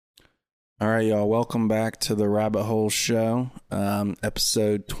All right, y'all. Welcome back to the Rabbit Hole Show,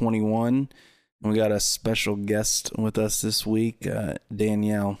 episode 21. We got a special guest with us this week,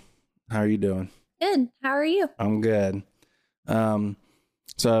 Danielle. How are you doing? Good. How are you? I'm good.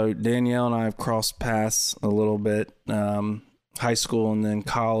 So Danielle and I have crossed paths a little bit, high school and then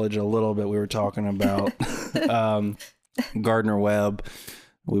college a little bit. We were talking about Gardner Webb.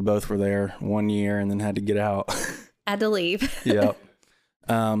 We both were there 1 year and then had to get out. Had to leave. Yep.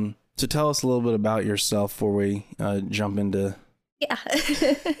 So tell us a little bit about yourself before we jump into. Yeah.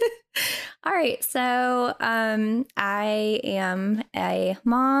 All right. So I am a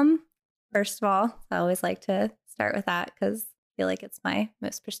mom, first of all. I always like to start with that because I feel like it's my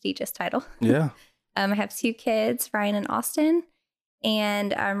most prestigious title. Yeah. I have 2 kids, Ryan and Austin,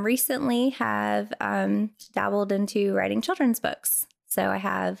 and recently have dabbled into writing children's books. So I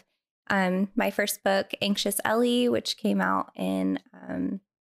have my first book, Anxious Ellie, which came out in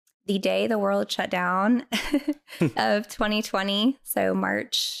the day the world shut down of 2020. So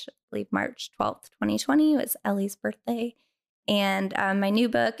March 12th, 2020 was Ellie's birthday. And my new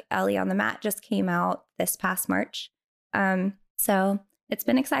book, Ellie on the Mat, just came out this past March. So it's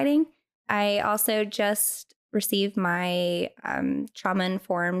been exciting. I also just received my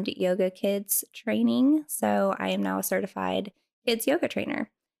trauma-informed yoga kids training. So I am now a certified kids yoga trainer.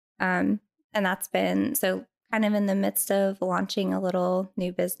 And that's been so kind of in the midst of launching a little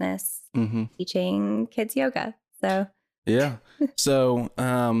new business, teaching kids yoga. So, yeah. So,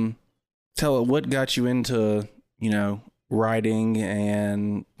 tell what got you into, writing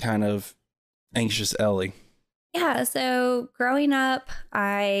and kind of Anxious Ellie. Yeah. So growing up,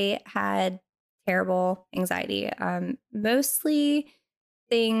 I had terrible anxiety, mostly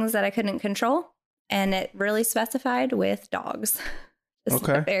things that I couldn't control. And it really specified with dogs. Just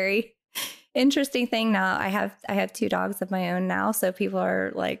Okay. a very interesting thing. Now I have 2 dogs of my own now. So people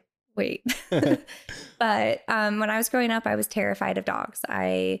are like, wait, but, when I was growing up, I was terrified of dogs.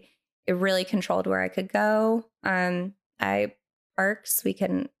 It really controlled where I could go. We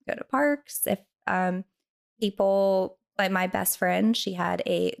couldn't go to parks. If, people like my best friend, she had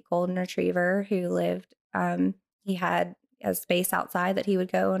a golden retriever who lived, he had a space outside that he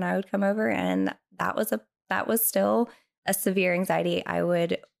would go and I would come over. And that was still a severe anxiety. I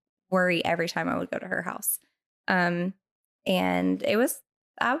would worry every time I would go to her house. And it was,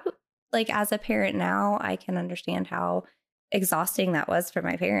 as a parent now, I can understand how exhausting that was for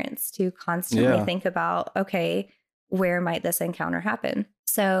my parents to constantly think about, okay, where might this encounter happen?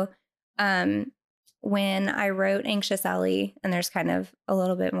 So, when I wrote Anxious Ellie, and there's kind of a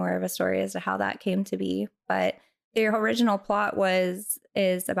little bit more of a story as to how that came to be, but the original plot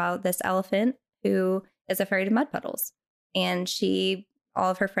is about this elephant who is afraid of mud puddles, and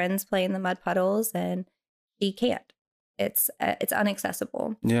all of her friends play in the mud puddles, and she can't. It's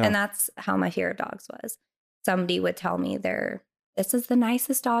inaccessible, and that's how my fear of dogs was. Somebody would tell me, "This is the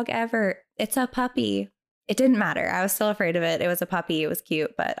nicest dog ever. It's a puppy." It didn't matter. I was still afraid of it. It was a puppy. It was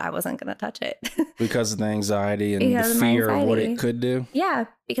cute, but I wasn't going to touch it. Because of the anxiety and the fear of what it could do? Yeah,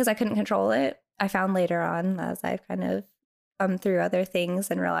 because I couldn't control it. I found later on, as I've kind of come through other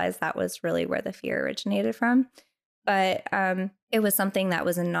things and realized that was really where the fear originated from. But it was something that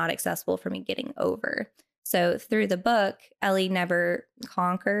was not accessible for me getting over. So through the book, Ellie never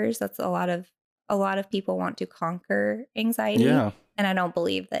conquers. That's a lot of people want to conquer anxiety. Yeah. And I don't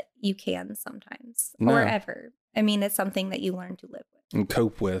believe that you can sometimes or ever. I mean, it's something that you learn to live with. And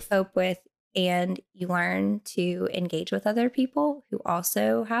cope with. And you learn to engage with other people who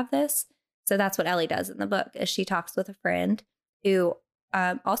also have this. So that's what Ellie does in the book, is she talks with a friend who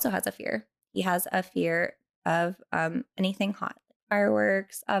also has a fear. He has a fear of anything hot,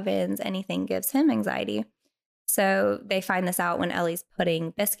 fireworks, ovens, anything gives him anxiety. So they find this out when Ellie's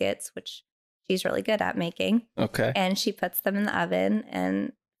putting biscuits, which she's really good at making. Okay. And she puts them in the oven,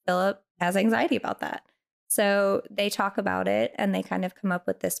 and Philip has anxiety about that. So they talk about it, and they kind of come up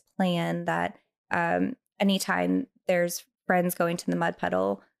with this plan that anytime there's friends going to the mud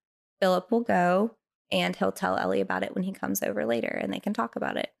puddle, Philip will go and he'll tell Ellie about it when he comes over later, and they can talk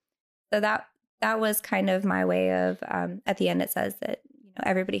about it. So that was kind of my way of, at the end it says that,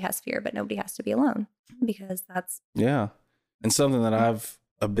 everybody has fear, but nobody has to be alone, because that's. Yeah. And something that I've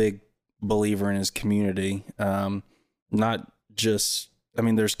a big believer in is community. Not just,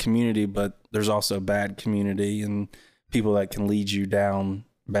 there's community, but there's also bad community and people that can lead you down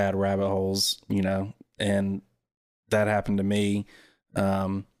bad rabbit holes, and that happened to me.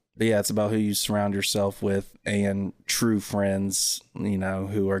 But yeah, it's about who you surround yourself with and true friends,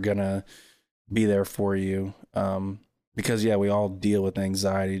 who are going to be there for you. Because we all deal with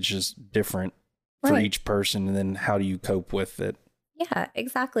anxiety. It's just different for each person. And then how do you cope with it? Yeah,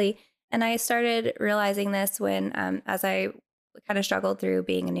 exactly. And I started realizing this when, as I kind of struggled through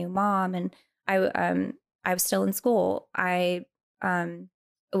being a new mom, and I was still in school. As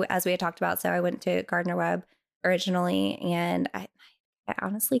we had talked about, so I went to Gardner Webb originally, and I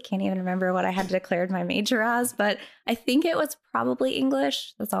honestly can't even remember what I had declared my major as, but I think it was probably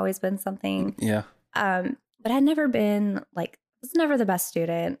English. That's always been something. Yeah. But I'd never been like, was never the best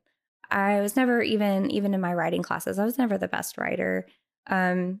student. I was never even in my writing classes, I was never the best writer.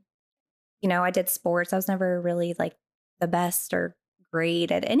 I did sports. I was never really like the best or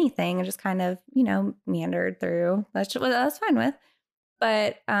great at anything. I just kind of, meandered through. That's what I was fine with.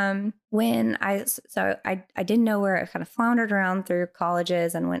 But when I didn't know where I kind of floundered around through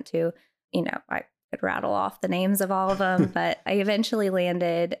colleges and went to, I could rattle off the names of all of them, but I eventually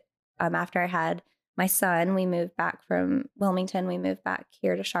landed after I had my son. We moved back from Wilmington. We moved back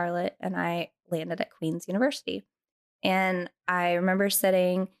here to Charlotte, and I landed at Queen's University. And I remember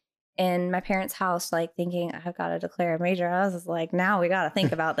sitting in my parents' house, like thinking, I've got to declare a major. I was like, now we got to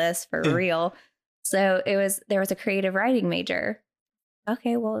think about this for real. So there was a creative writing major.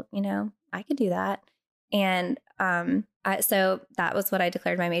 Okay, well, I could do that. And so that was what I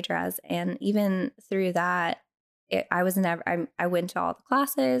declared my major as. And even through that, I went to all the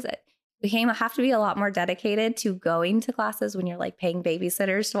classes. It have to be a lot more dedicated to going to classes when you're like paying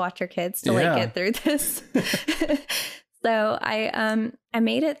babysitters to watch your kids to like get through this. So I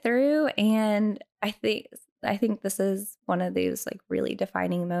made it through, and I think this is one of those like really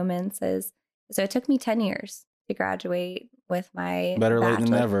defining moments. So it took me 10 years to graduate with my better bachelor. late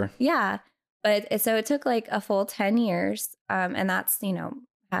than never. Yeah, but so it took like a full 10 years, and that's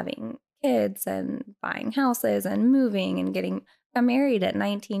having kids and buying houses and moving and got married at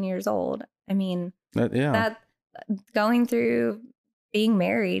 19 years old. I mean, that going through being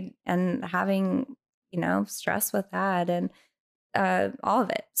married and having stress with that and all of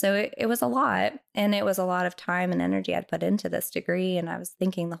it. So it was a lot, and it was a lot of time and energy I'd put into this degree. And I was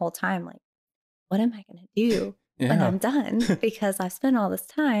thinking the whole time, like, what am I going to do when I'm done? Because I've spent all this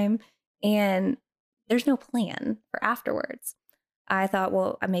time and there's no plan for afterwards. I thought,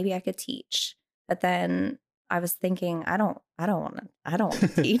 well, maybe I could teach, but then I was thinking, I don't want to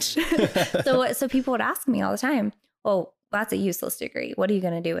teach. So people would ask me all the time, well, that's a useless degree. What are you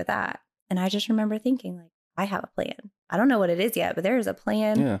going to do with that? And I just remember thinking, like, I have a plan. I don't know what it is yet, but there is a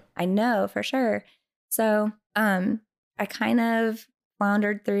plan. Yeah. I know for sure. So I kind of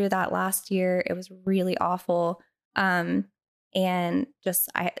floundered through that last year. It was really awful. And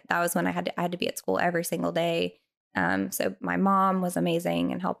just that was when I had to be at school every single day. So my mom was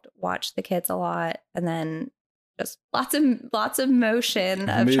amazing and helped watch the kids a lot. And then just lots of motion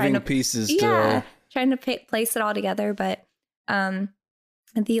of moving trying to pieces. Trying to place it all together. But my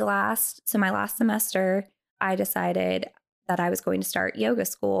last semester, I decided that I was going to start yoga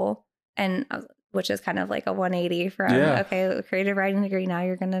school, and which is kind of like a 180 from okay, creative writing degree. Now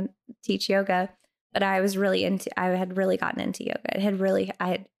you're going to teach yoga. But I had really gotten into yoga. I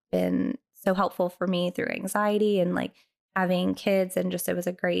had been so helpful for me through anxiety and like having kids, and just, it was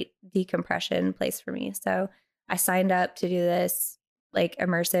a great decompression place for me. So I signed up to do this like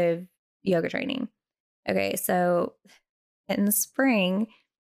immersive yoga training. Okay. So in the spring,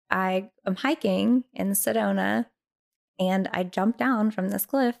 I am hiking in Sedona, and I jumped down from this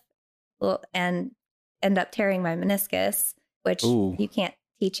cliff and end up tearing my meniscus, which you can't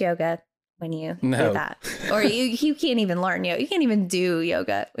teach yoga when you do that. Or you can't even learn yoga. You can't even do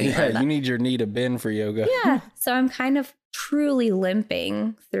yoga. You need your knee to bend for yoga. Yeah. So I'm kind of truly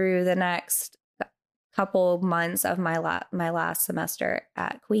limping through the next couple months of my last semester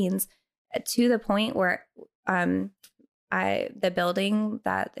at Queen's, to the point where the building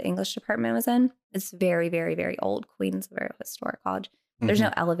that the English department was in is very, very, very old. Queen's a very historic college. There's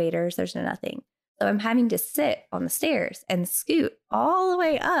no elevators. There's no nothing. So I'm having to sit on the stairs and scoot all the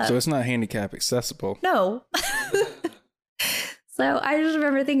way up. So it's not handicap accessible. No. So I just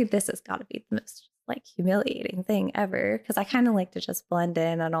remember thinking, this has got to be the most like humiliating thing ever, because I kind of like to just blend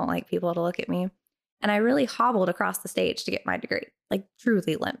in. I don't like people to look at me. And I really hobbled across the stage to get my degree, like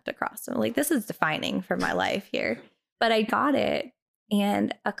truly limped across. So like, this is defining for my life here. But I got it.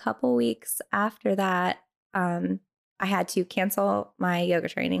 And a couple weeks after that, I had to cancel my yoga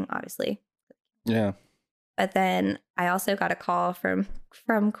training, obviously. Yeah. But then I also got a call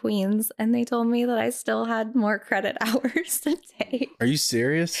from Queens, and they told me that I still had more credit hours to take. Are you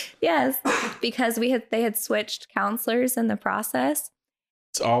serious? Yes, because they had switched counselors in the process.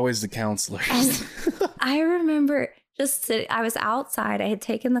 It's always the counselors. I remember I was outside. I had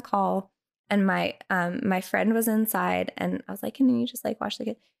taken the call, and my friend was inside, and I was like, "Can you just like watch the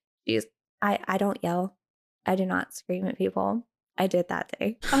kid?" I don't yell. I do not scream at people. I did that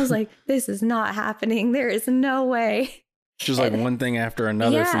day. I was like, this is not happening. There is no way. Just like one thing after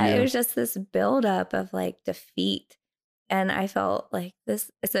another for you. It was just this buildup of like defeat. And I felt like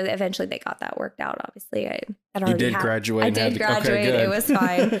this. So eventually they got that worked out. Obviously, You did graduate. I did graduate. It was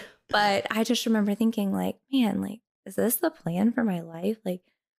fine. But I just remember thinking like, man, like, is this the plan for my life? Like,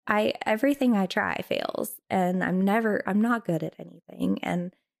 everything I try fails, and I'm not good at anything.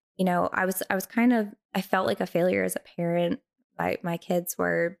 And, you know, I felt like a failure as a parent. My kids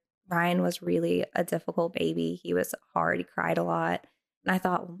Ryan was really a difficult baby. He was hard. He cried a lot. And I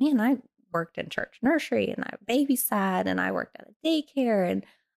thought, well, man, I worked in church nursery and I babysat and I worked at a daycare and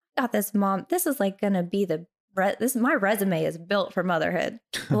got this mom. This is like going to be my resume is built for motherhood.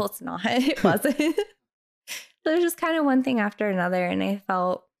 Well, it's not. It wasn't. So it was just kind of one thing after another. And I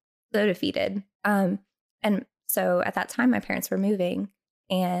felt so defeated. And so at that time, my parents were moving,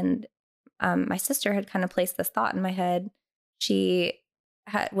 and my sister had kind of placed this thought in my head. She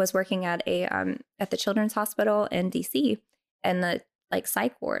was working at the Children's Hospital in DC, and the like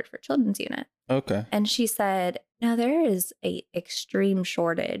psych ward for children's unit. Okay. And she said, now there is a extreme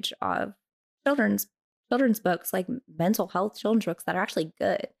shortage of children's books, like mental health children's books that are actually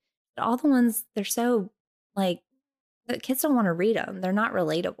good. But all the ones, they're so like, the kids don't want to read them. They're not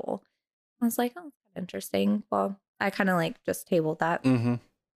relatable. I was like, oh, that's interesting. Well, I kind of like just tabled that. Mm-hmm.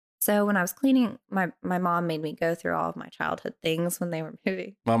 So when I was cleaning, my mom made me go through all of my childhood things when they were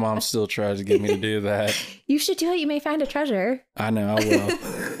moving. My mom still tries to get me to do that. You should do it. You may find a treasure. I know, I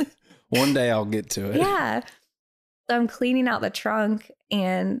will. One day I'll get to it. Yeah. So I'm cleaning out the trunk,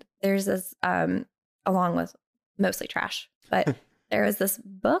 and there's this, along with mostly trash, but there was this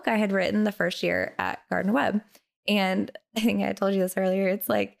book I had written the first year at Gardner Webb. And I think I told you this earlier. It's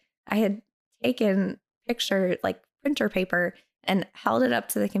like I had taken printer paper and held it up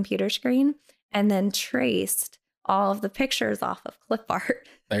to the computer screen and then traced all of the pictures off of clip art.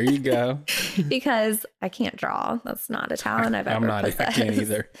 There you go. Because I can't draw. That's not a talent I've ever possessed. I can't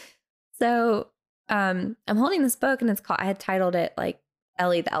either. So I'm holding this book, and I had titled it like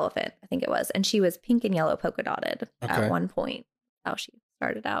Ellie the Elephant, I think it was. And she was pink and yellow polka dotted at one point, how she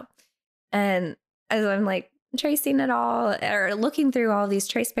started out. And as I'm like tracing it all, or looking through all these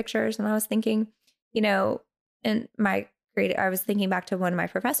trace pictures, and I was thinking, you know, I was thinking back to one of my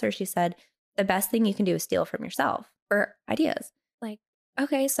professors. She said, the best thing you can do is steal from yourself for ideas. Like,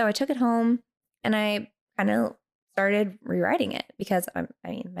 okay, so I took it home and I kind of started rewriting it because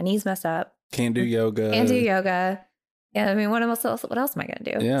my knees messed up. Can't do yoga. Yeah, I mean, what else am I going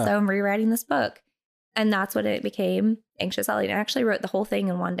to do? Yeah. So I'm rewriting this book. And that's what it became, Anxious Ellie. I actually wrote the whole thing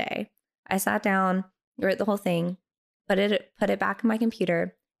in one day. I sat down, wrote the whole thing, put it back in my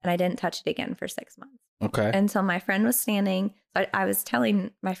computer, and I didn't touch it again for 6 months. Okay. Until my friend was standing. I was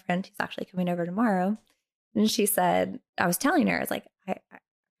telling my friend, who's actually coming over tomorrow, and she said, I was telling her, I was like, I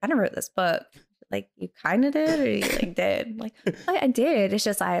kind of wrote this book. Like, you kind of did, or you like did? Like, I did. It's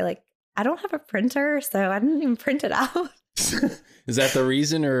just I don't have a printer, so I didn't even print it out. Is that the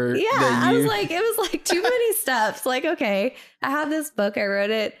reason, or yeah? I was like, it was like too many steps. Like, okay, I have this book, I wrote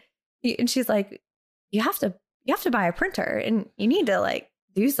it, and she's like, you have to buy a printer, and you need to like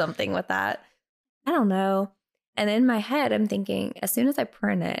do something with that. I don't know. And in my head, I'm thinking, as soon as I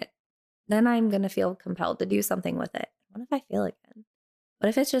print it, then I'm going to feel compelled to do something with it. What if I fail again? What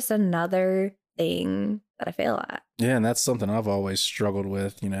if it's just another thing that I fail at? Yeah, and that's something I've always struggled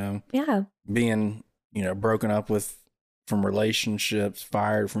with, you know. Yeah. Being, broken up from relationships,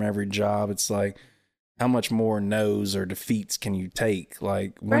 fired from every job. It's like, how much more no's or defeats can you take?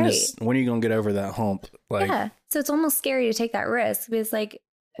 Like, when are you going to get over that hump? Like, yeah. So it's almost scary to take that risk, because like,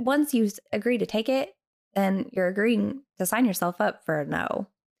 once you agree to take it, then you're agreeing to sign yourself up for a no.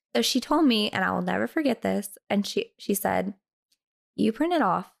 So she told me, and I will never forget this. And she said, you print it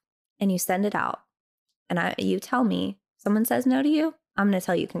off and you send it out. And you tell me, someone says no to you, I'm going to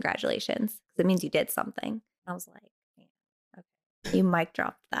tell you congratulations, because it means you did something. And I was like, man, okay, you mic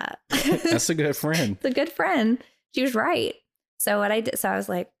dropped that. That's a good friend. It's a good friend. She was right. So what I did, so I was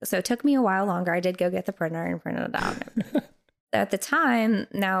like, so it took me a while longer. I did go get the printer and print it out. At the time,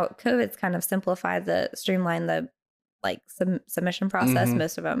 now COVID's kind of streamlined the like submission process. Mm-hmm.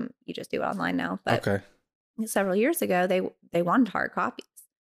 Most of them, you just do it online now. But several years ago, they wanted hard copies.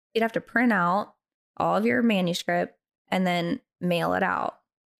 You'd have to print out all of your manuscript and then mail it out.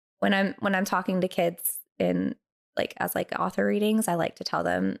 When I'm talking to kids in like as like author readings, I like to tell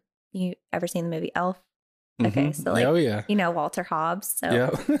them, you ever seen the movie Elf? Okay, so like, Walter Hobbs. So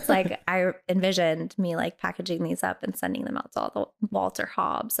it's like I envisioned me like packaging these up and sending them out to all the Walter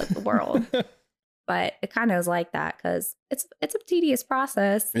Hobbs of the world. But it kind of was like that, because it's a tedious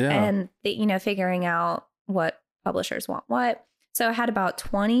process, and figuring out what publishers want what. So I had about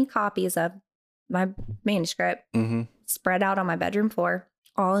 20 copies of my manuscript spread out on my bedroom floor,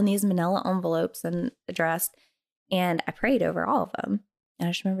 all in these manila envelopes and addressed. And I prayed over all of them. And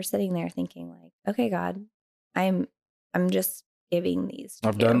I just remember sitting there thinking like, okay, God, I'm just giving these to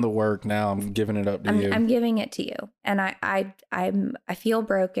I've you. done the work. Now I'm giving it up to you. I'm giving it to you. And I feel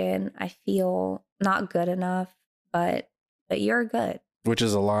broken. I feel not good enough, but you're good. Which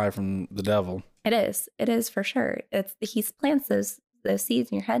is a lie from the devil. It is. It is for sure. He plants those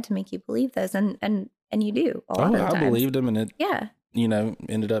seeds in your head to make you believe those, and you do a lot of the times. I believed him, and it yeah,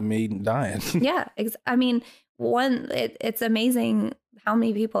 ended up me dying. yeah. I mean, it's amazing how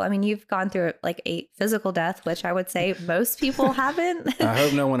many people. I mean, you've gone through like a physical death, which I would say most people haven't. I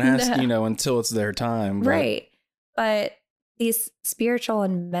hope no one has, until it's their time. But. Right. But these spiritual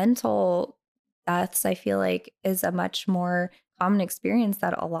and mental deaths, I feel like, is a much more common experience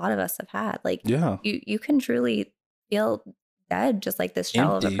that a lot of us have had. Like, you can truly feel dead, just like this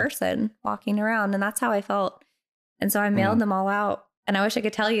shell of a person walking around. And that's how I felt. And so I mailed them all out. And I wish I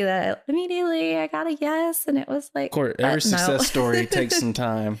could tell you that immediately I got a yes. And it was like, of course, every success story takes some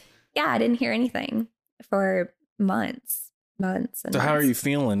time. Yeah, I didn't hear anything for months. So how are you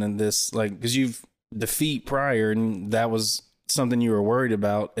feeling in this? Like, because you've defeat prior, and that was something you were worried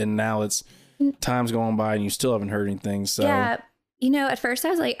about. And now it's time's going by and you still haven't heard anything. So yeah, at first I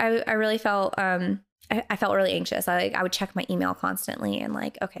was like, I really felt, I felt really anxious. I would check my email constantly and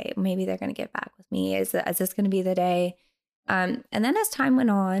like, okay, maybe they're going to get back with me. Is this going to be the day? And then as time went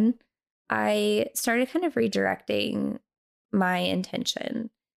on, I started kind of redirecting my intention.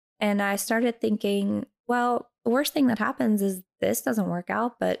 And I started thinking, well, the worst thing that happens is this doesn't work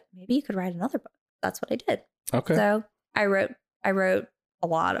out, but maybe you could write another book. That's what I did. Okay. So I wrote a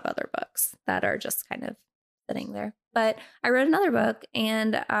lot of other books that are just kind of sitting there. But I wrote another book,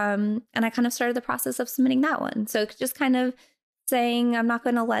 and I kind of started the process of submitting that one. So just kind of saying, I'm not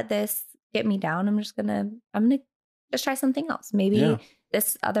going to let this get me down. I'm going to just try something else. Maybe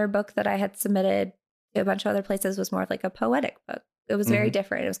this other book that I had submitted to a bunch of other places was more of like a poetic book. It was very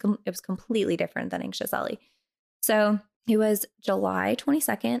different. It was completely different than Anxious Ellie. So it was July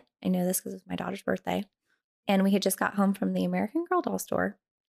 22nd. I know this because it was my daughter's birthday. And we had just got home from the American Girl doll store.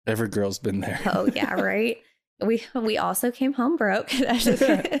 Every girl's been there. Oh, yeah, right? We also came home broke.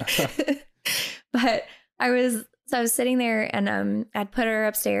 But I was sitting there, and I'd put her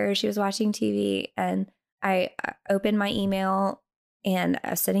upstairs. She was watching TV, and I opened my email, and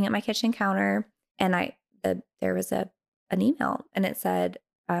I was sitting at my kitchen counter, and there was an email, and it said,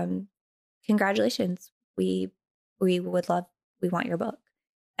 congratulations, we want your book.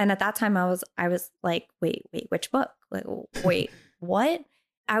 And at that time I was like, wait, which book? Like, wait, what?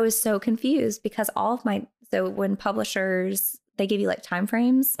 I was so confused because so when publishers, they give you like time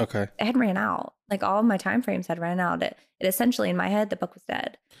frames. Okay. It had ran out. Like all of my time frames had ran out. It essentially, in my head, the book was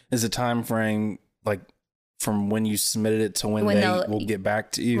dead. Is the time frame like from when you submitted it to when they will get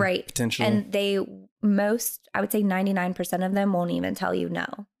back to you? Right. Potentially. And I would say 99% of them won't even tell you no.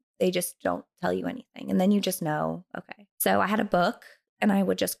 They just don't tell you anything. And then you just know, okay. So I had a book, and I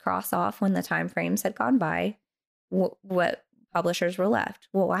would just cross off when the time frames had gone by what publishers were left.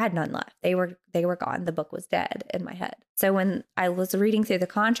 Well, I had none left. They were gone. The book was dead in my head. So when I was reading through the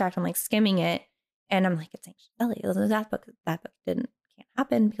contract, I'm like skimming it, and I'm like, it's Anxious Ellie. That book can't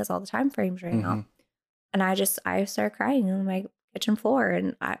happen because all the time frames ran out. And I started crying on my kitchen floor,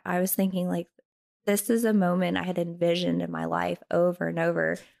 and I was thinking like, this is a moment I had envisioned in my life over and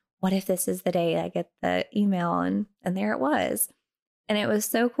over. What if this is the day I get the email? And there it was. And it was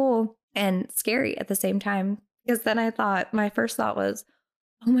so cool and scary at the same time, because then my first thought was,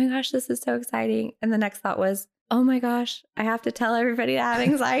 oh my gosh, this is so exciting. And the next thought was, oh my gosh, I have to tell everybody to have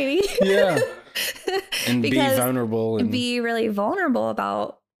anxiety. Yeah. And be vulnerable. And be really vulnerable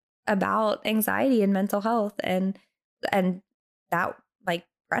about anxiety and mental health. And that, like,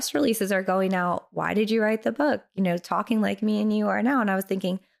 press releases are going out. Why did you write the book? Talking like me and you are now. And I was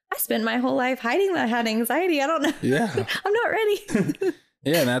thinking, I spent my whole life hiding that I had anxiety. I don't know. Yeah. I'm not ready.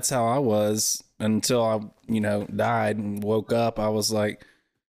 Yeah. And that's how I was until I, died and woke up. I was like,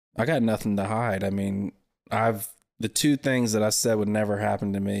 I got nothing to hide. I mean, the two things that I said would never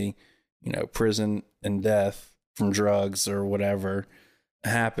happen to me, prison and death from drugs or whatever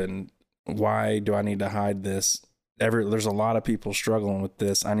happened. Why do I need to hide this? There's a lot of people struggling with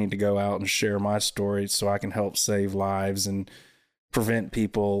this. I need to go out and share my story so I can help save lives and prevent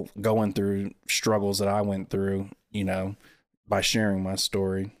people going through struggles that I went through, by sharing my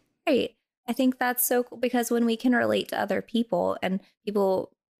story. Right. I think that's so cool, because when we can relate to other people, and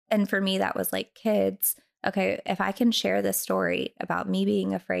for me, that was like kids. Okay, if I can share this story about me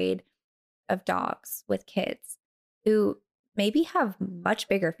being afraid of dogs with kids who maybe have much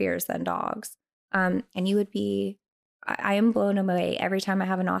bigger fears than dogs. And you would be, I am blown away every time I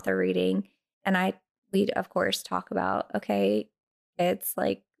have an author reading. And we'd of course talk about, okay, it's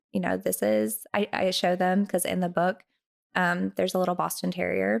like, this is, I show them because in the book, there's a little Boston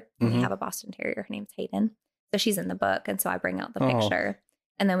Terrier. And we have a Boston Terrier. Her name's Hayden. So she's in the book. And so I bring out the picture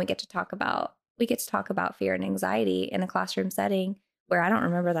and then we get to talk about fear and anxiety in a classroom setting where I don't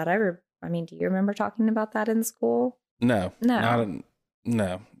remember that ever. I mean, do you remember talking about that in school? No, no,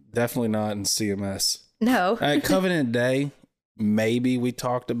 definitely not in CMS. No. At Covenant Day, maybe we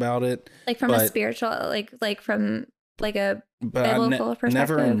talked about it. Like from a spiritual, like from like a biblical perspective.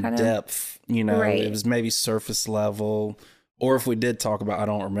 Never in depth, Right. It was maybe surface level. Or if we did talk about, I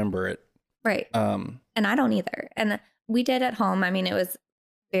don't remember it. Right. And I don't either. And we did at home. I mean, it was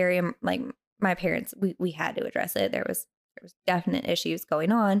very like my parents, we had to address it. There was definite issues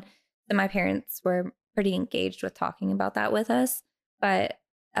going on. So my parents were pretty engaged with talking about that with us. But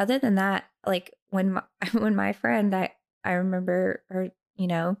other than that, like when my friend, I remember her,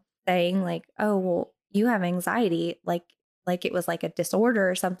 saying like, oh, well, you have anxiety, like it was like a disorder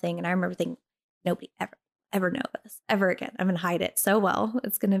or something. And I remember thinking, nobody ever know this ever again. I'm going to hide it so well.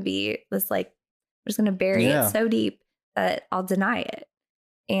 It's going to be this, like, I'm just going to bury it so deep that I'll deny it.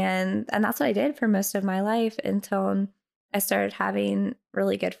 And that's what I did for most of my life until I started having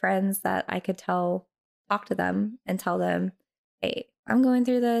really good friends that I could talk to them and tell them, hey, I'm going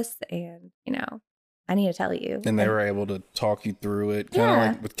through this and, I need to tell you. And they were able to talk you through it. Kind of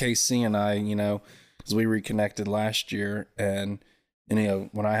like with KC and I, as we reconnected last year and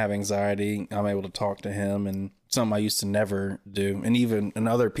when I have anxiety, I'm able to talk to him, and something I used to never do. And even and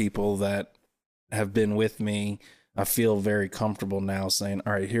other people that have been with me, I feel very comfortable now saying,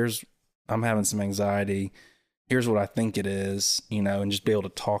 all right, I'm having some anxiety. Here's what I think it is, and just be able to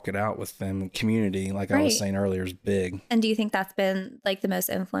talk it out with them. Community, like I was saying earlier, is big. And do you think that's been like the most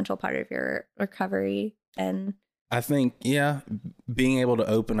influential part of your recovery? And I think, being able to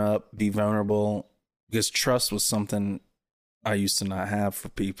open up, be vulnerable, because trust was something I used to not have for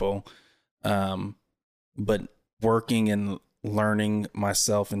people. But working and learning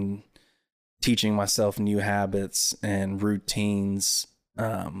myself and teaching myself new habits and routines,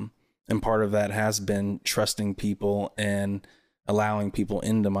 and part of that has been trusting people and allowing people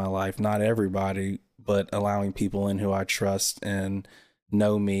into my life. Not everybody, but allowing people in who I trust and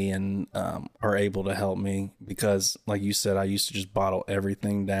know me and are able to help me. Because like you said, I used to just bottle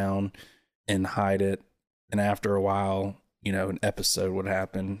everything down and hide it. And after a while, an episode would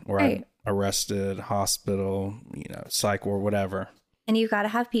happen where I'm arrested, hospital, psych ward, whatever. And you've got to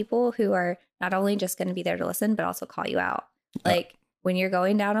have people who are not only just going to be there to listen, but also call you out. Like when you're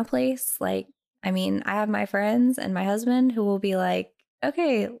going down a place, like, I mean, I have my friends and my husband who will be like,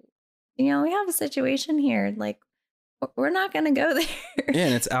 okay, we have a situation here. Like, we're not going to go there. Yeah.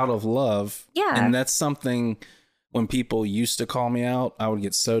 And it's out of love. Yeah. And that's something when people used to call me out, I would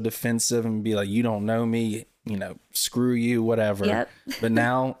get so defensive and be like, you don't know me, screw you, whatever. Yep. But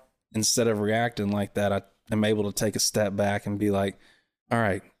now, instead of reacting like that, I'm able to take a step back and be like, all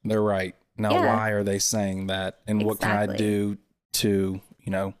right, they're right. Now, why are they saying that? And what can I do to,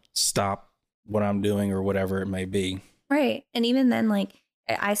 stop what I'm doing or whatever it may be? Right. And even then, like,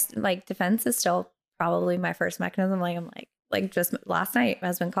 I like defense is still probably my first mechanism. Like, I'm like just last night, my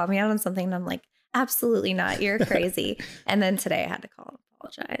husband called me out on something and I'm like, absolutely not. You're crazy. And then today I had to call and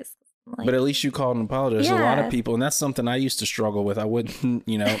apologize. Like, but at least you called and apologized. A lot of people, and that's something I used to struggle with. I wouldn't,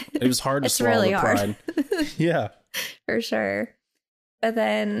 it was hard to swallow really the pride. Yeah. For sure. But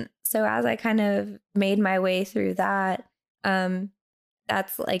then, so as I kind of made my way through that,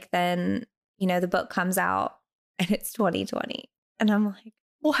 that's like then, the book comes out and it's 2020. And I'm like,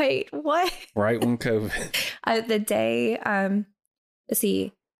 wait, what? Right when COVID. The day, that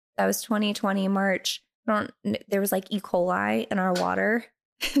was 2020 March. There was like E. coli in our water.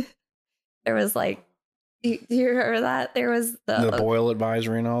 There was like, do you remember that? There was the boil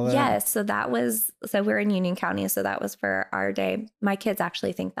advisory and all that? Yes. So we're in Union County. So that was for our day. My kids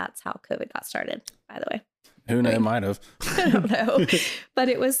actually think that's how COVID got started, by the way. Who knows? Might have. I don't know. But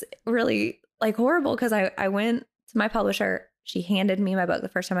it was really like horrible because I went to my publisher. She handed me my book the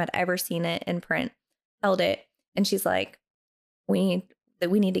first time I'd ever seen it in print, held it. And she's like, we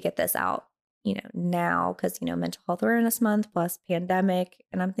need to get this out, now because, Mental Health Awareness Month plus pandemic.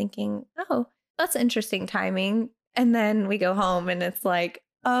 And I'm thinking, oh, that's interesting timing. And then we go home and it's like,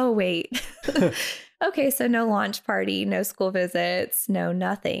 oh, wait. Okay, so no launch party, no school visits, no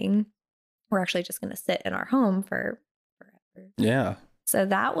nothing. We're actually just going to sit in our home for forever. Yeah. So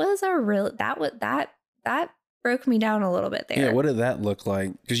that was that broke me down a little bit there. Yeah, what did that look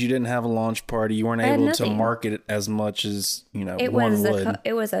like? Because you didn't have a launch party. You weren't I had able to nothing. market it as much as, It one was would.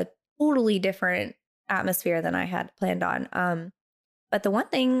 it was a totally different atmosphere than I had planned on. But the one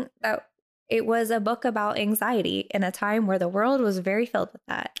thing that it was a book about anxiety in a time where the world was very filled with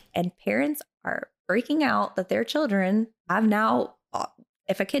that, and parents are freaking out that their children have now.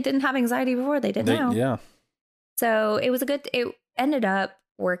 If a kid didn't have anxiety before, they did now. Yeah. So it was it ended up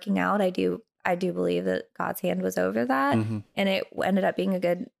working out. I do believe that God's hand was over that, and it ended up being a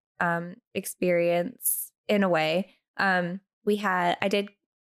good experience in a way. I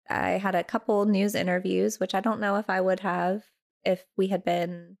had a couple news interviews, which I don't know if I would have if we had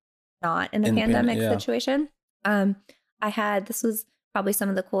been not in a pandemic situation. This was probably some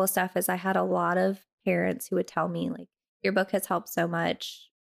of the coolest stuff is I had a lot of parents who would tell me like, your book has helped so much,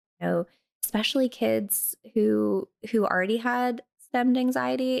 especially kids who already had stemmed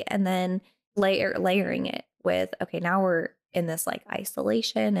anxiety, and then layering it with, okay, now we're in this like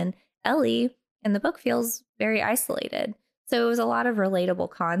isolation, and Ellie in the book feels very isolated. So it was a lot of relatable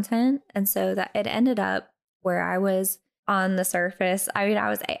content. And so that it ended up where I was on the surface. I mean, I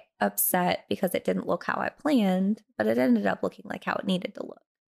was upset because it didn't look how I planned, but it ended up looking like how it needed to look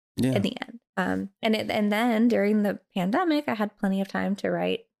in the end. And then during the pandemic, I had plenty of time to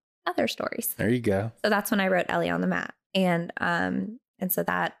write other stories. There you go. So that's when I wrote Ellie on the Mat. And so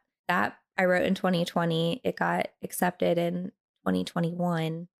that I wrote in 2020. It got accepted in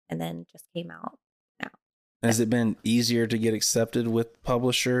 2021 and then just came out now. Has it been easier to get accepted with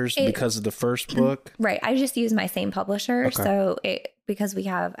publishers because of the first book? Right. I just use my same publisher. Okay. So because I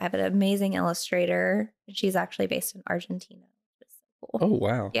have an amazing illustrator, and she's actually based in Argentina. Which is so cool. Oh,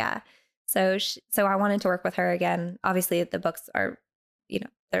 wow. Yeah. So I wanted to work with her again. Obviously the books are,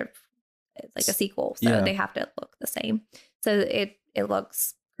 they're like a sequel, so they have to look the same. So it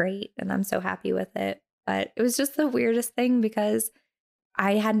looks great and I'm so happy with it. But it was just the weirdest thing because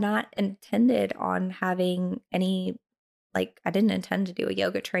I had not intended on having any, I didn't intend to do a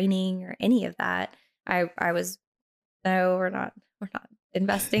yoga training or any of that. I was, no, we're not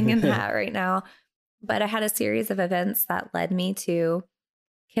investing in that right now. But I had a series of events that led me to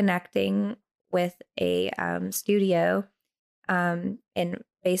connecting with a studio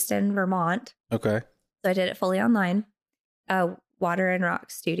based in Vermont. Okay. So I did it fully online. Water and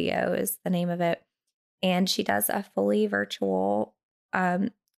Rock Studio is the name of it. And she does a fully virtual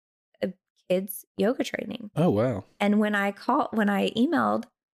kids yoga training. Oh, wow. And when I emailed,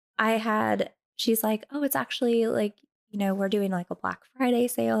 she's like, oh, it's actually we're doing like a Black Friday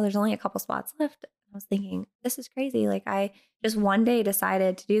sale. There's only a couple spots left. I was thinking, this is crazy. Like I just one day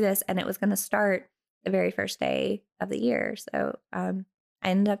decided to do this and it was going to start the very first day of the year. So I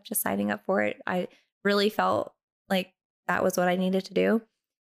ended up just signing up for it. I really felt like that was what I needed to do.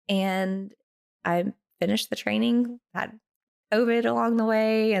 And I finished the training, had COVID along the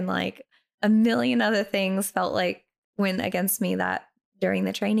way, and like a million other things felt like went against me that during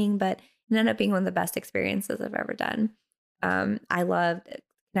the training, but it ended up being one of the best experiences I've ever done. I loved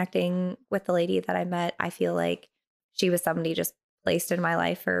connecting with the lady that I met. I feel like she was somebody just placed in my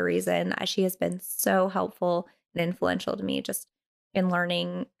life for a reason. She has been so helpful and influential to me just in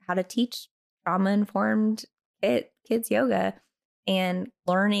learning how to teach trauma-informed kids yoga and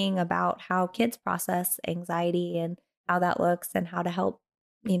learning about how kids process anxiety and how that looks and how to help,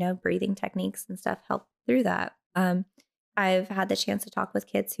 breathing techniques and stuff help through that. I've had the chance to talk with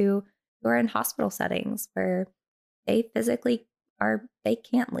kids who are in hospital settings where they physically they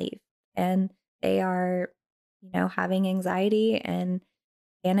can't leave and they are, having anxiety and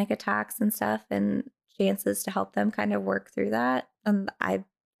panic attacks and stuff, and chances to help them kind of work through that. And I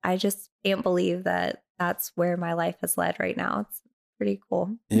just can't believe that that's where my life has led right now. It's pretty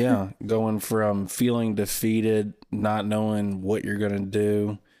cool. Yeah. Going from feeling defeated, not knowing what you're going to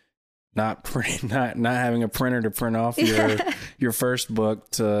do, not having a printer to print off your first book,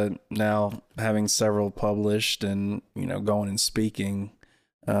 to now having several published and, going and speaking.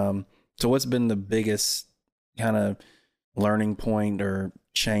 So what's been the biggest kind of learning point or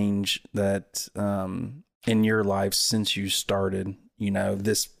change that in your life since you started,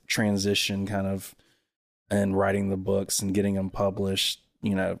 this transition kind of, and writing the books and getting them published,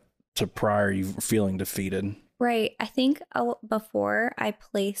 to prior you feeling defeated? Right. I think before I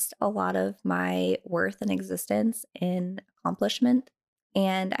placed a lot of my worth and existence in accomplishment.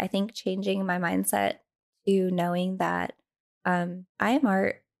 And I think changing my mindset to knowing that I am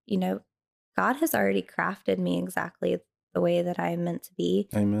art, God has already crafted me exactly the way that I'm meant to be.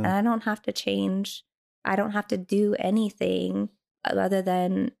 Amen. And I don't have to change. I don't have to do anything other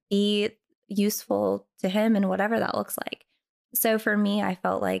than be useful to him and whatever that looks like. So for me, I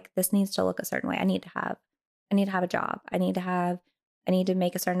felt like this needs to look a certain way. I need to have I need to have a job. I need to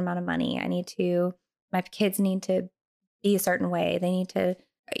make a certain amount of money. My kids need to be a certain way. They need to,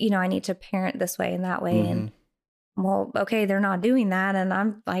 I need to parent this way and that way. And well, okay, they're not doing that. And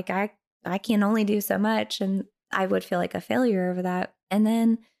I'm like, I can only do so much. And I would feel like a failure over that. And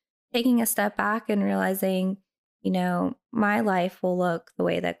then taking a step back and realizing, my life will look the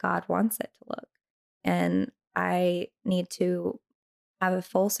way that God wants it to look. And I need to have a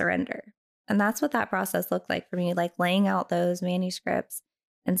full surrender. And that's what that process looked like for me, like laying out those manuscripts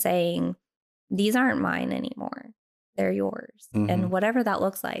and saying, these aren't mine anymore. They're yours. And whatever that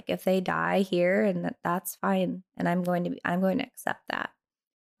looks like, if they die here, and that's fine. And I'm going to accept that.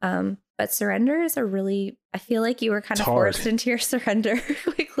 But surrender is I feel like you were kind of forced into your surrender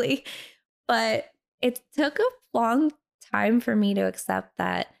quickly, but it took a long time for me to accept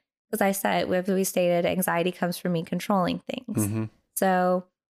that. As I said, we stated, anxiety comes from me controlling things. So,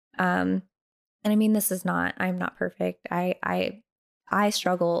 and I mean, I'm not perfect. I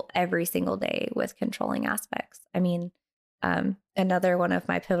struggle every single day with controlling aspects. I mean, another one of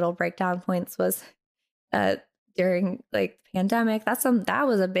my pivotal breakdown points was, during like the pandemic. That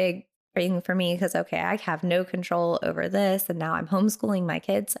was a big thing for me because, okay, I have no control over this. And now I'm homeschooling my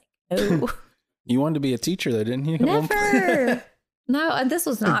kids. Like, no. You wanted to be a teacher though, didn't you? Never. No, and this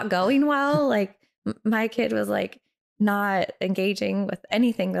was not going well. Like my kid was like not engaging with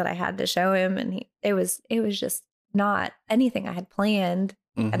anything that I had to show him. And it was just not anything I had planned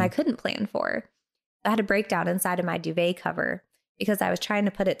and I couldn't plan for. I had a breakdown inside of my duvet cover because I was trying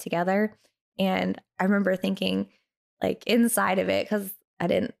to put it together. And I remember thinking like inside of it, because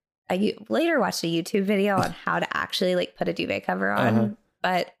I later watched a YouTube video on how to actually like put a duvet cover on.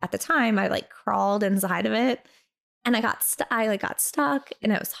 But at the time I like crawled inside of it and I got stuck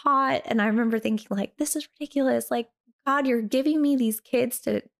and it was hot. And I remember thinking like, this is ridiculous. Like, God, you're giving me these kids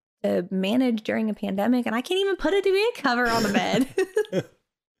to manage during a pandemic and I can't even put a duvet cover on the bed.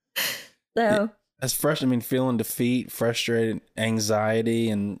 So that's fresh. I mean, feeling defeat, frustrated, anxiety,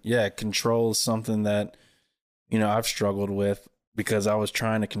 and control is something that, I've struggled with because I was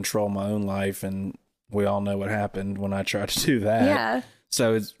trying to control my own life, and we all know what happened when I tried to do that. Yeah.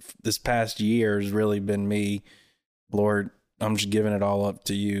 So this past year has really been me, Lord, I'm just giving it all up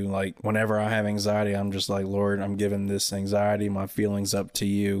to you. Like whenever I have anxiety, I'm just like, Lord, I'm giving this anxiety, my feelings up to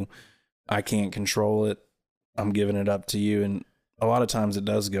you. I can't control it. I'm giving it up to you. And a lot of times it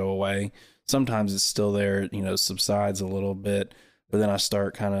does go away. Sometimes it's still there, subsides a little bit, but then I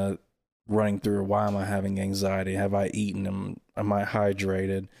start kind of running through, why am I having anxiety? Have I eaten? Am I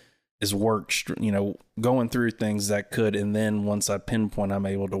hydrated? Is work, going through things that could, and then once I pinpoint, I'm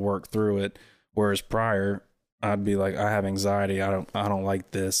able to work through it. Whereas prior, I'd be like, I have anxiety. I don't like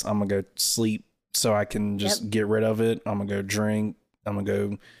this. I'm gonna go sleep so I can just get rid of it. I'm gonna go drink. I'm gonna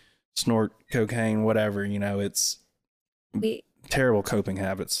go snort cocaine, whatever. It's terrible coping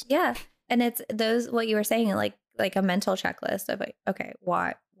habits. Yeah. And it's what you were saying, like a mental checklist of like, okay,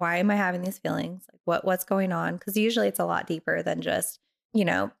 why am I having these feelings? Like what's going on? Because usually it's a lot deeper than just,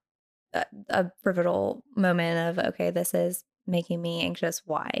 a pivotal moment of, okay, this is making me anxious.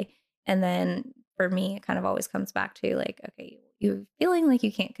 Why? And then for me, it kind of always comes back to like, okay, you're feeling like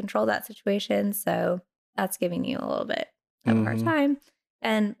you can't control that situation. So that's giving you a little bit of a hard time.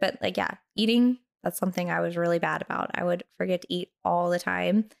 But like, eating, that's something I was really bad about. I would forget to eat all the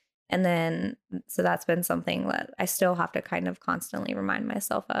time. And then, so that's been something that I still have to kind of constantly remind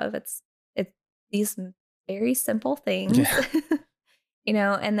myself of. It's these very simple things,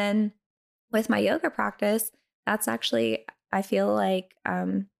 and then with my yoga practice, that's actually, I feel like,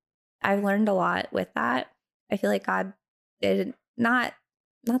 I've learned a lot with that. I feel like God did not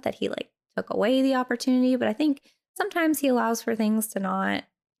that he like took away the opportunity, but I think sometimes he allows for things to not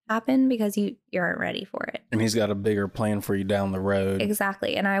happen because you aren't ready for it. And he's got a bigger plan for you down the road.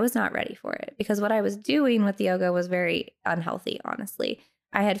 Exactly. And I was not ready for it because what I was doing with yoga was very unhealthy, honestly.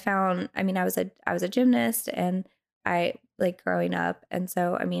 I had found, I was a gymnast and I like growing up. And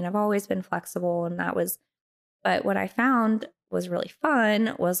so, I've always been flexible but what I found was really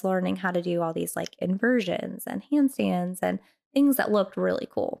fun was learning how to do all these like inversions and handstands and things that looked really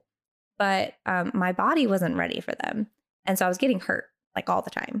cool. But my body wasn't ready for them. And so I was getting hurt like all the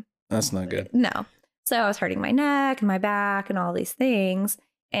time. That's not good. No. So I was hurting my neck and my back and all these things.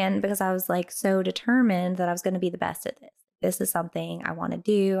 And because I was like so determined that I was going to be the best at this. This is something I want to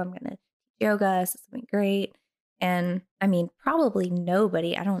do. I'm going to yoga. This is something great. And probably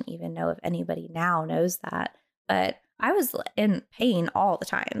nobody, I don't even know if anybody now knows that, but I was in pain all the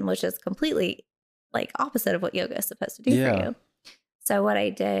time, which is completely like opposite of what yoga is supposed to do for you. So what I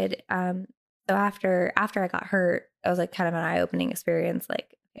did, so after I got hurt, it was like kind of an eye-opening experience.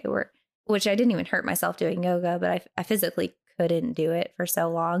 Like, okay, which I didn't even hurt myself doing yoga, but I physically couldn't do it for so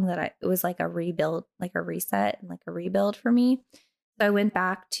long that it was like a rebuild, like a reset and like a rebuild for me. So I went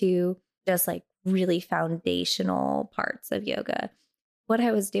back to just like really foundational parts of yoga. What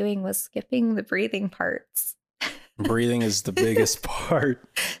I was doing was skipping the breathing parts. Breathing is the biggest part.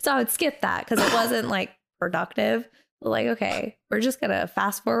 So I would skip that because it wasn't like productive. Like, okay, we're just going to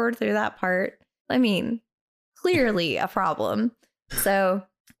fast forward through that part. I mean, clearly a problem. So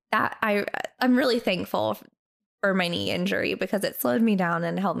that I'm really thankful for my knee injury because it slowed me down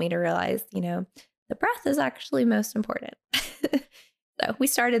and helped me to realize, you know, the breath is actually most important. So we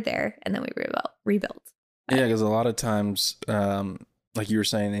started there and then we rebuilt. Yeah, because a lot of times, like you were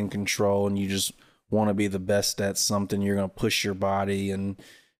saying, in control, and you just want to be the best at something, you're going to push your body and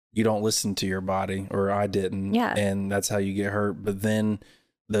you don't listen to your body, or I didn't. Yeah. And that's how you get hurt. But then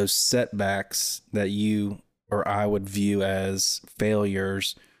those setbacks that you or I would view as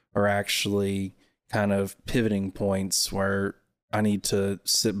failures are actually kind of pivoting points where I need to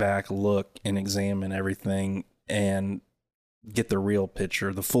sit back, look, and examine everything and get the real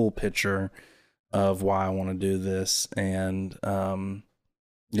picture, the full picture of why I want to do this. And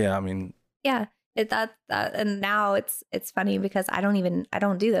yeah, I mean, yeah, that and now it's funny because I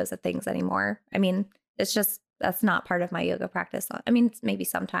don't do those things anymore. I mean, it's just that's not part of my yoga practice. I mean, maybe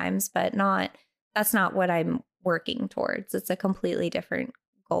sometimes, but that's not what I'm working towards. It's a completely different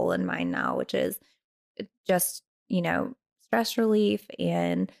goal in mind now, which is just, you know, stress relief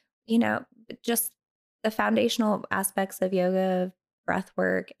and, you know, just the foundational aspects of yoga, breath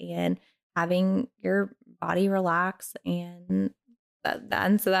work, and having your body relax, and so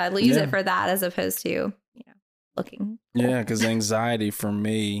that I use it for that as opposed to, you know, looking cool. Yeah, because anxiety for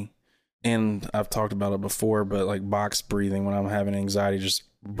me, and I've talked about it before, but like box breathing, when I'm having anxiety, just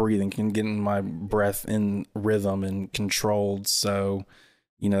breathing can get my breath in rhythm and controlled, so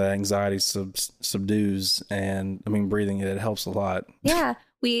you know that anxiety subdues. And I mean, breathing, it helps a lot. Yeah.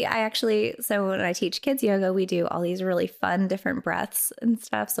 So when I teach kids yoga, we do all these really fun different breaths and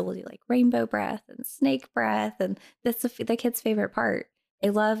stuff. So we'll do like rainbow breath and snake breath. And that's the kids' favorite part.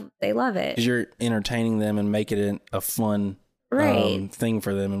 They love it. Because you're entertaining them and making it a fun thing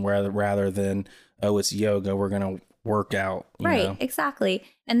for them. And rather than, oh, it's yoga, we're going to work out. You know? Exactly.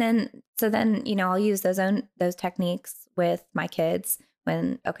 And then, you know, I'll use those techniques with my kids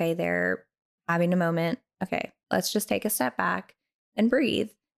when, okay, they're having a moment. Okay, let's just take a step back and breathe.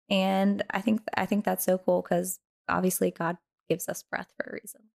 And I think that's so cool because obviously God gives us breath for a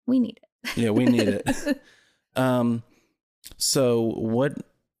reason. We need it. Yeah, we need it. So what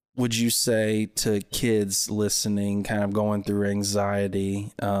would you say to kids listening, kind of going through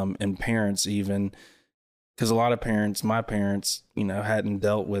anxiety, and parents even? Because a lot of parents, my parents, you know, hadn't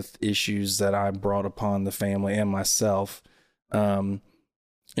dealt with issues that I brought upon the family and myself, and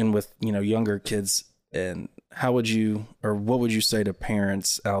with, you know, younger kids. And how would you, or what would you say to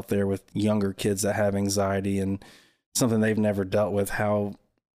parents out there with younger kids that have anxiety and something they've never dealt with? How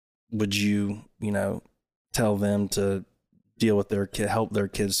would you, you know, tell them to deal with their kid, help their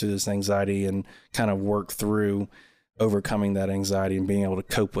kids through this anxiety and kind of work through overcoming that anxiety and being able to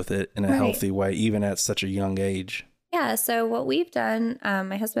cope with it in a healthy way, even at such a young age? Yeah. So what we've done,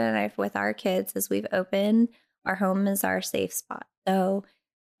 my husband and I, with our kids, is we've opened our home as our safe spot. So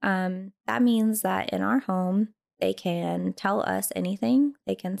that means that in our home, they can tell us anything.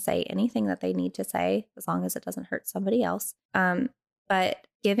 They can say anything that they need to say, as long as it doesn't hurt somebody else. But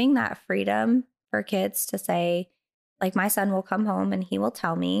giving that freedom for kids to say, like, my son will come home and he will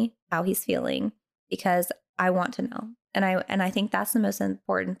tell me how he's feeling because I want to know. And I think that's the most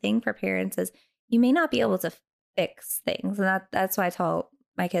important thing for parents is you may not be able to fix things. And that's why I tell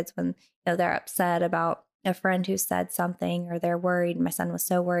my kids when, you know, they're upset about a friend who said something or they're worried. My son was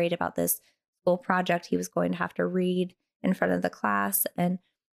so worried about this school project he was going to have to read in front of the class. And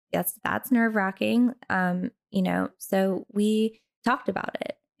yes, that's nerve wracking. You know, so we talked about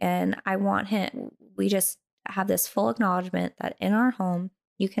it, and we just have this full acknowledgement that in our home,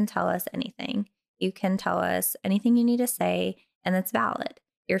 you can tell us anything. You can tell us anything you need to say, and it's valid.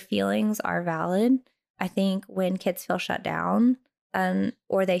 Your feelings are valid. I think when kids feel shut down,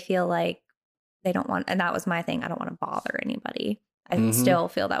 or they feel like they don't want, and that was my thing, I don't want to bother anybody. I still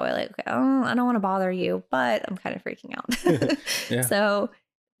feel that way, like, okay, oh, I don't want to bother you, but I'm kind of freaking out. Yeah. So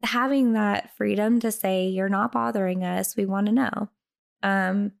having that freedom to say, you're not bothering us, we want to know.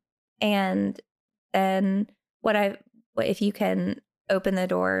 And then if you can open the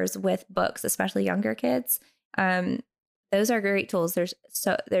doors with books, especially younger kids, those are great tools.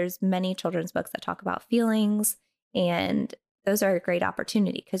 There's many children's books that talk about feelings, and those are a great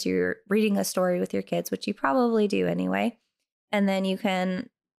opportunity because you're reading a story with your kids, which you probably do anyway. And then you can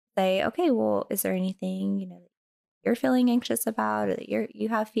say, okay, well, is there anything, that you're feeling anxious about or that you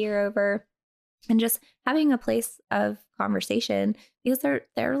have fear over? And just having a place of conversation, because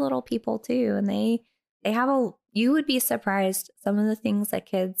they're little people too, and they have you would be surprised some of the things that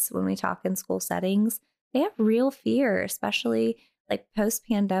kids, when we talk in school settings, they have real fear, especially like post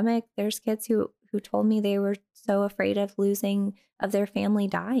pandemic. There's kids who told me they were so afraid of their family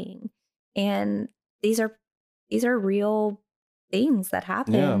dying, and these are real things that Yeah.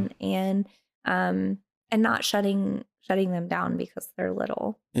 happen, and not shutting them down because they're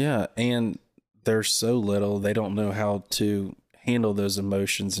little. Yeah. And they're so little, they don't know how to handle those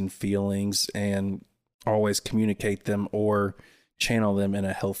emotions and feelings and always communicate them or channel them in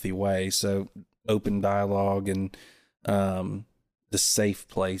a healthy way. So open dialogue and the safe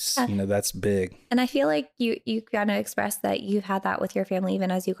place, that's big. And I feel like you kind of expressed that you've had that with your family even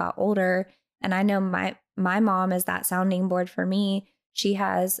as you got older. And I know my mom is that sounding board for me. She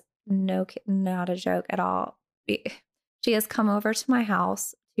has not a joke at all. She has come over to my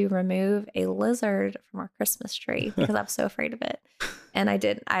house to remove a lizard from our Christmas tree because I'm so afraid of it. And I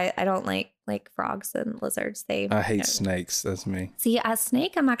don't like frogs and lizards. I hate snakes. That's me. See, a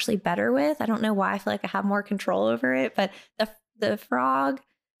snake I'm actually better with. I don't know why. I feel like I have more control over it, but the frog.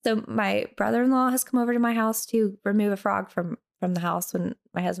 So my brother-in-law has come over to my house to remove a frog from the house when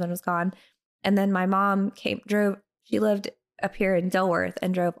my husband was gone. And then my mom she lived up here in Dilworth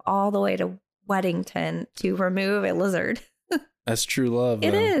and drove all the way to Weddington to remove a lizard. That's true love.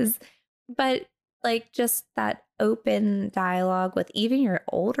 It is. But like just that open dialogue with even your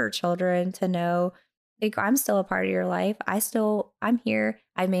older children to know, like, I'm still a part of your life. I'm here.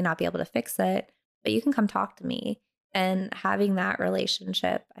 I may not be able to fix it, but you can come talk to me. And having that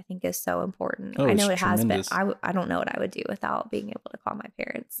relationship, I think, is so important. Oh, I know it tremendous. has been. I don't know what I would do without being able to call my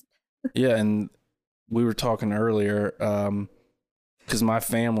parents. Yeah. And we were talking earlier, because my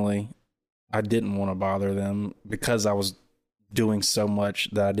family, I didn't want to bother them because I was doing so much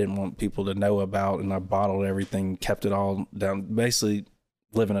that I didn't want people to know about, and I bottled everything, kept it all down, basically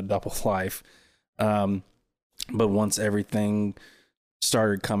living a double life. But once everything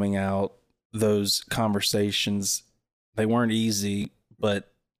started coming out, those conversations, they weren't easy,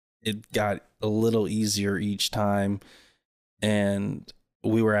 but it got a little easier each time. And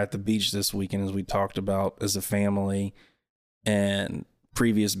we were at the beach this weekend, as we talked about, as a family, and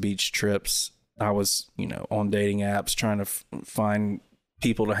previous beach trips, I was, on dating apps trying to find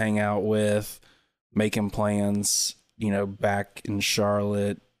people to hang out with, making plans, back in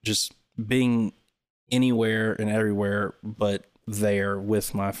Charlotte, just being anywhere and everywhere but there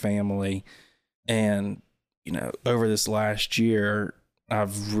with my family. And, over this last year,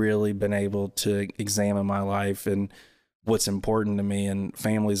 I've really been able to examine my life and what's important to me, and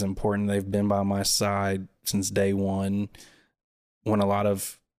family's important. They've been by my side since day one. When a lot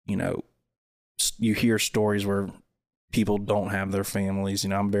of, you hear stories where people don't have their families,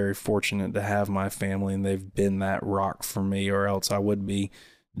 I'm very fortunate to have my family, and they've been that rock for me, or else I would be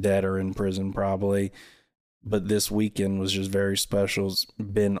dead or in prison probably. But this weekend was just very special. It's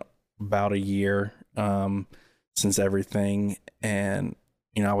been about a year since everything, and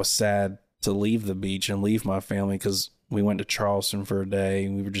I was sad to leave the beach and leave my family, because we went to Charleston for a day,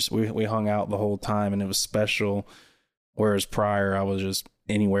 and we hung out the whole time, and it was special, whereas prior I was just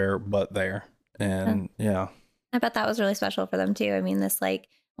anywhere but there. And yeah, I bet that was really special for them too. I mean, this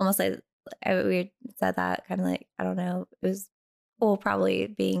almost like we said that kind of like, I don't know, it was cool probably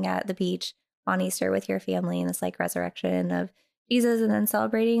being at the beach on Easter with your family, and this resurrection of Jesus, and then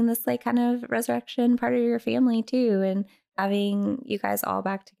celebrating this kind of resurrection part of your family too, and having you guys all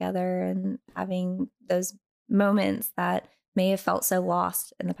back together and having those moments that may have felt so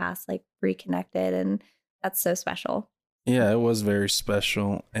lost in the past, reconnected. And that's so special. Yeah, it was very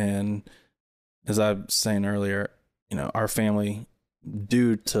special. And as I was saying earlier, our family,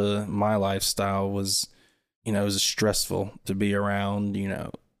 due to my lifestyle, was, it was stressful to be around.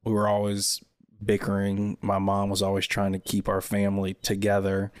 We were always bickering. My mom was always trying to keep our family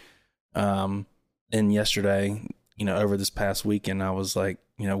together. And yesterday, over this past weekend, I was like,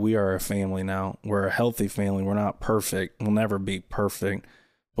 we are a family now. We're a healthy family. We're not perfect. We'll never be perfect,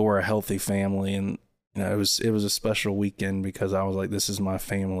 but we're a healthy family. And, it was a special weekend because I was like, this is my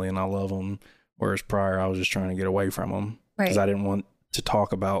family and I love them. Whereas prior, I was just trying to get away from them because I didn't want to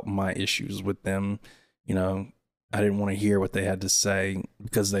talk about my issues with them. I didn't want to hear what they had to say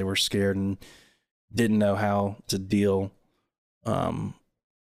because they were scared and didn't know how to deal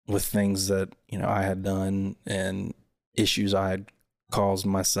with things that, I had done and issues I had caused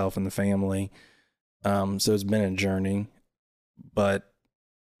myself and the family. So it's been a journey, but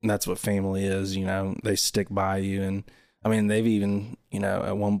that's what family is. They stick by you. And I mean, they've even,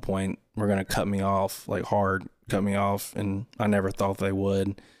 at one point were going to cut me off, like hard cut me off. And I never thought they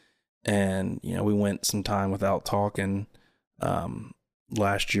would. And, we went some time without talking,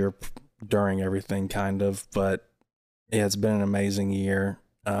 last year during everything kind of, but yeah, it's been an amazing year.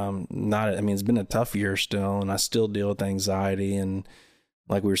 It's been a tough year still, and I still deal with anxiety, and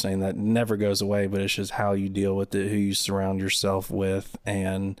like we were saying, that never goes away, but it's just how you deal with it, who you surround yourself with,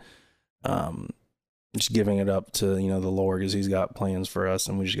 and just giving it up to, the Lord, because he's got plans for us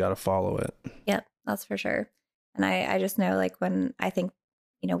and we just got to follow it. Yep, that's for sure. And I just know, like, when I think,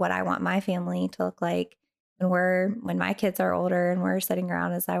 what I want my family to look like when my kids are older and we're sitting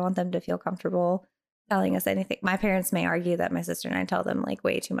around, is I want them to feel comfortable telling us anything. My parents may argue that my sister and I tell them like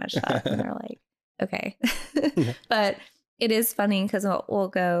way too much stuff, and they're like, okay. But it is funny because we'll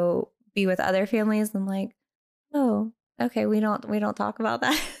go be with other families and I'm like, oh, okay, we don't talk about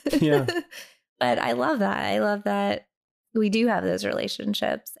that. Yeah. But I love that. I love that we do have those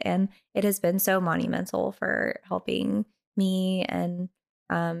relationships, and it has been so monumental for helping me, and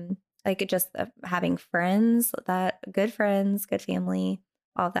like having friends, good friends, good family,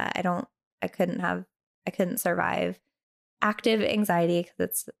 all that. I couldn't survive active anxiety, because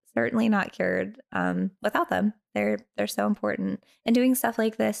it's certainly not cured without them. They're so important. And doing stuff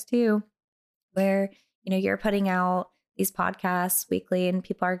like this too, where, you're putting out these podcasts weekly and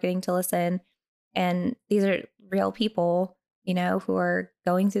people are getting to listen. And these are real people, who are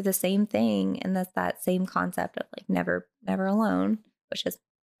going through the same thing. And that's that same concept of like never alone, which is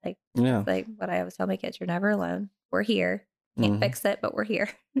like, like what I always tell my kids, you're never alone. We're here. Can't fix it, but we're here.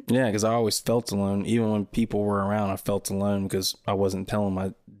 Yeah, because I always felt alone. Even when people were around, I felt alone because I wasn't telling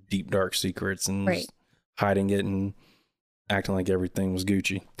my deep, dark secrets and just hiding it and acting like everything was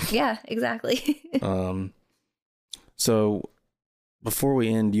Gucci. Yeah, exactly. So before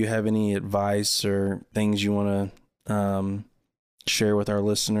we end, do you have any advice or things you want to share with our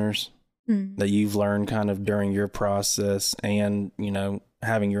listeners that you've learned kind of during your process and,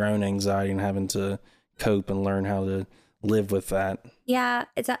 having your own anxiety and having to cope and learn how to live with that? Yeah,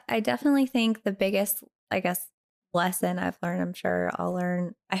 I definitely think the biggest, I guess, lesson I've learned,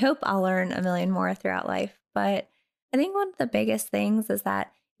 I hope I'll learn a million more throughout life. But I think one of the biggest things is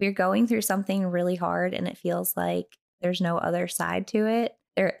that if you're going through something really hard and it feels like there's no other side to it,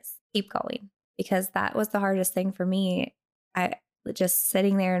 there is. Keep going, because that was the hardest thing for me. I just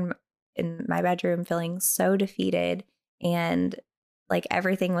sitting there in my bedroom feeling so defeated, and like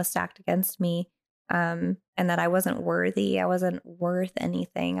everything was stacked against me. And that I wasn't worthy. I wasn't worth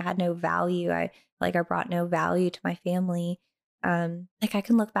anything. I had no value. I brought no value to my family. Like I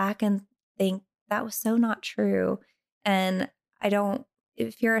can look back and think that was so not true. And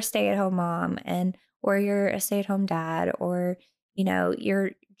if you're a stay-at-home mom or you're a stay-at-home dad, or,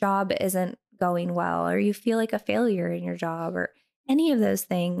 your job isn't going well, or you feel like a failure in your job, or any of those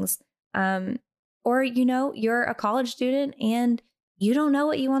things, or, you're a college student and you don't know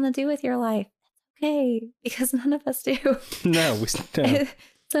what you want to do with your life. Okay, because none of us do. No, we don't.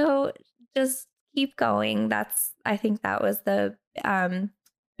 So just keep going. I think that was the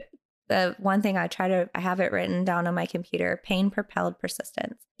one thing I have it written down on my computer: pain propelled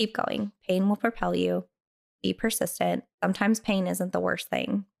persistence. Keep going. Pain will propel you. Be persistent. Sometimes pain isn't the worst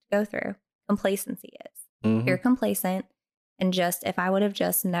thing to go through. Complacency is. If you're complacent, and if I would have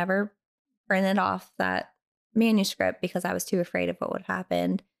just never printed off that manuscript because I was too afraid of what would have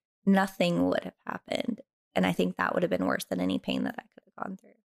happened, nothing would have happened. And I think that would have been worse than any pain that I could have gone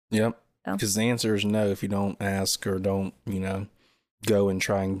through. Yep. Because the answer is no if you don't ask or don't, go and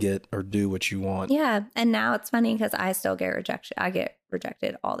try and get or do what you want. Yeah. And now it's funny because I still get rejection. I get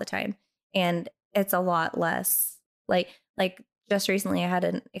rejected all the time. And it's a lot less like just recently I had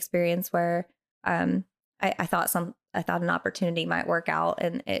an experience where I thought an opportunity might work out,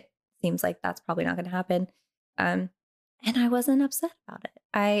 and it seems like that's probably not going to happen. And I wasn't upset about it.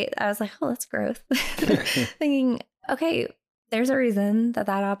 I was like, oh, that's growth. Thinking, okay, there's a reason that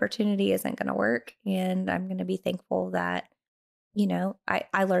opportunity isn't going to work. And I'm going to be thankful that,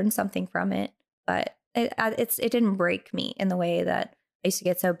 I learned something from it. But it didn't break me in the way that I used to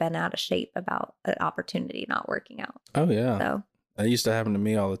get so bent out of shape about an opportunity not working out. Oh, yeah. So that used to happen to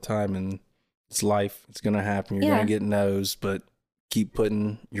me all the time. And it's life. It's going to happen. You're going to get no's, but keep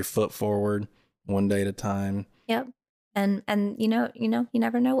putting your foot forward one day at a time. Yep. And you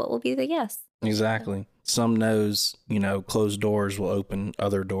never know what will be the yes. Exactly. Some no's, closed doors will open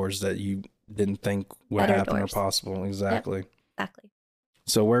other doors that you didn't think would happen or possible. Exactly. Yep. Exactly.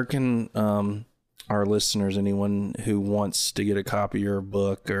 So where can our listeners, anyone who wants to get a copy of your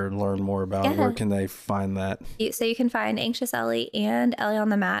book or learn more about it, where can they find that? So you can find Anxious Ellie and Ellie on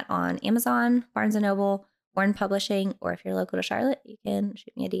the Mat on Amazon, Barnes & Noble, Warren Publishing, or if you're local to Charlotte, you can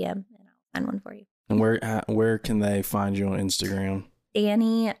shoot me a DM and I'll find one for you. And where can they find you on Instagram?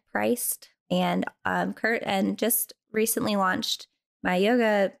 Danny Price, and Kurt, and just recently launched my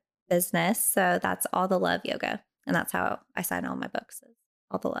yoga business. So that's All the Love Yoga. And that's how I sign all my books, is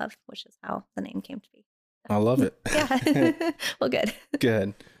All the Love, which is how the name came to be. I love it. Yeah. Well, good.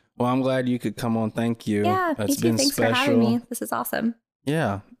 Good. Well, I'm glad you could come on. Thank you. Yeah, It's me too. been Thanks special. for having me. This is awesome.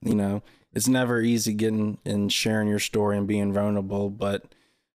 Yeah. It's never easy getting and sharing your story and being vulnerable, but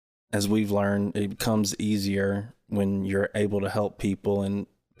as we've learned, it becomes easier when you're able to help people and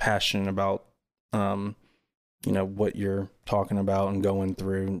passionate about, what you're talking about and going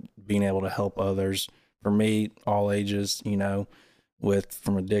through, being able to help others. For me, all ages,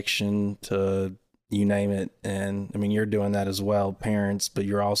 from addiction to you name it. And I mean, you're doing that as well, parents, but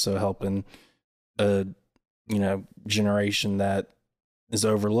you're also helping a, generation that is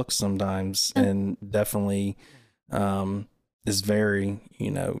overlooked sometimes, and definitely, is very,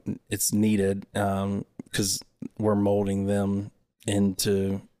 it's needed, because we're molding them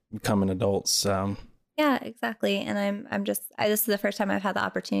into becoming adults. Yeah, exactly. And this is the first time I've had the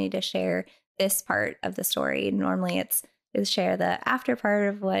opportunity to share this part of the story. Normally it's share the after part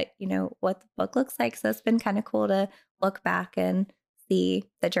of what the book looks like. So it's been kind of cool to look back and see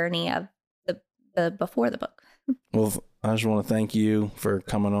the journey of the before the book. Well, I just want to thank you for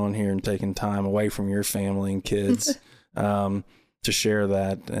coming on here and taking time away from your family and kids, to share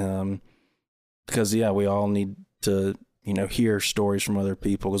that. Because we all need to, hear stories from other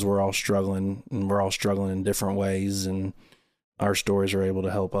people, because we're all struggling, and we're all struggling in different ways, and our stories are able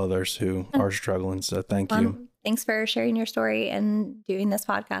to help others who are struggling. So thank you. Thanks for sharing your story and doing this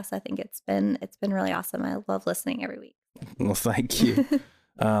podcast. I think it's been really awesome. I love listening every week. Well, thank you.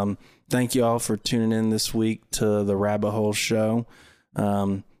 Thank you all for tuning in this week to the Rabbit Hole Show.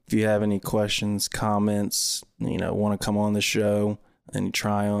 If you have any questions, comments, want to come on the show, any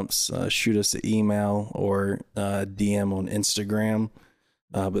triumphs, shoot us an email or DM on Instagram.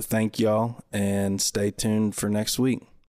 But thank y'all, and stay tuned for next week.